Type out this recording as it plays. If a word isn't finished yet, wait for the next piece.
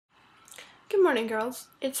Good morning, girls.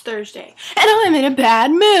 It's Thursday, and I'm in a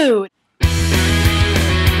bad mood!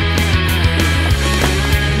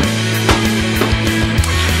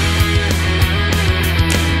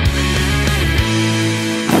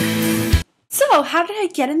 So, how did I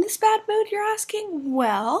get in this bad mood, you're asking?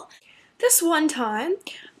 Well, this one time,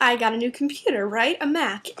 I got a new computer, right? A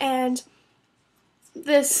Mac, and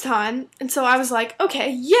so I was like, okay,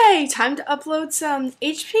 yay, time to upload some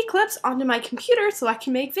HP clips onto my computer so I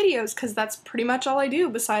can make videos, because that's pretty much all I do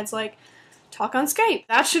besides, like, talk on Skype.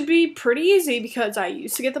 That should be pretty easy because I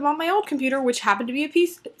used to get them on my old computer, which happened to be a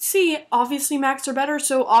PC. Obviously, Macs are better,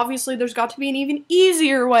 so obviously there's got to be an even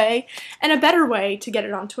easier way and a better way to get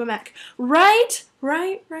it onto a Mac. Right?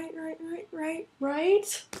 Right?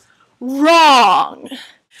 Wrong!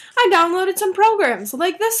 I downloaded some programs,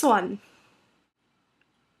 like this one.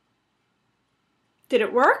 Did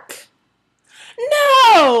it work?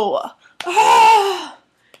 No!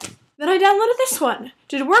 Then I downloaded this one.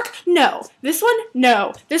 Did it work? No. This one?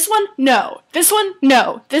 No. This one? No. This one?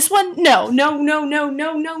 No. This one? No. No, no, no, no,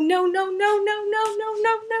 no, no, no, no, no, no,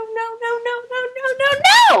 no, no,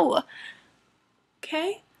 no.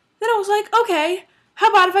 Okay. Then I was like, okay, how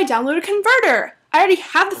about if I download a converter? I already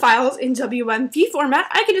have the files in WMV format.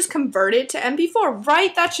 I can just convert it to MP4,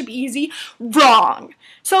 right? That should be easy. Wrong.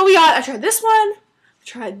 So I tried this one.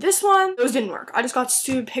 Tried this one. Those didn't work. I just got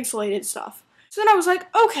stupid pixelated stuff. So then I was like,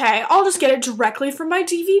 okay, I'll just get it directly from my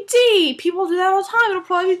DVD. People do that all the time. It'll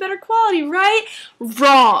probably be better quality, right?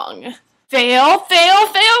 Wrong. Fail, fail,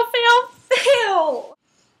 fail, fail, fail.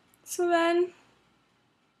 So then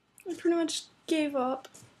I pretty much gave up.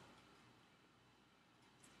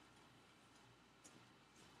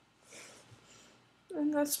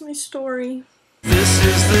 And that's my story. This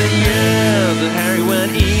is the year that Harry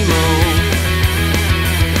went emo.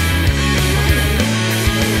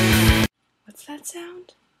 What's that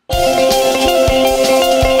sound? 19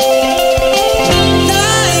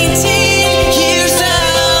 years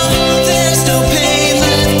out, there's no pain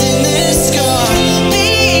left in this scar.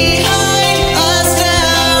 Behind us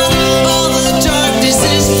now, all the darkness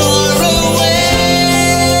is far away.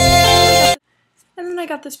 And then I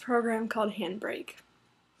got this program called Handbrake.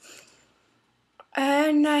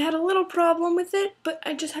 And I had a little problem with it, but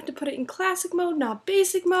I just had to put it in classic mode, not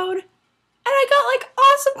basic mode. And I got, like,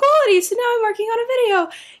 awesome quality, so now I'm working on a video.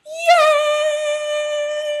 Yay!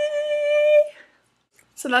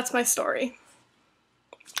 So that's my story.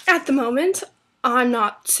 At the moment, I'm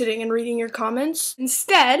not sitting and reading your comments.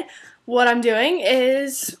 Instead, what I'm doing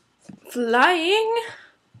is flying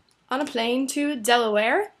on a plane to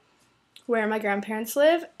Delaware, where my grandparents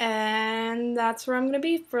live, and that's where I'm gonna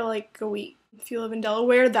be for, like, a week. If you live in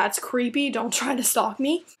Delaware, that's creepy. Don't try to stalk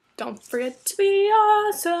me. Don't forget to be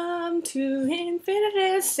awesome to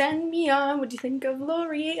infinity, send me on. What do you think of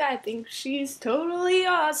Lori? I think she's totally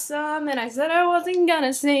awesome. And I said I wasn't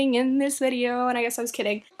gonna sing in this video, and I guess I was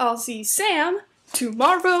kidding. I'll see Sam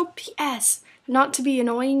tomorrow. P.S. Not to be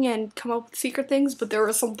annoying and come up with secret things, but there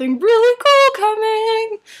is something really cool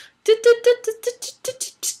coming.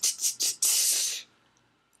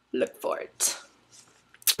 Look for it.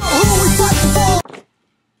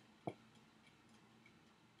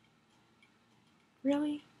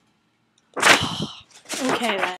 Really? Okay then.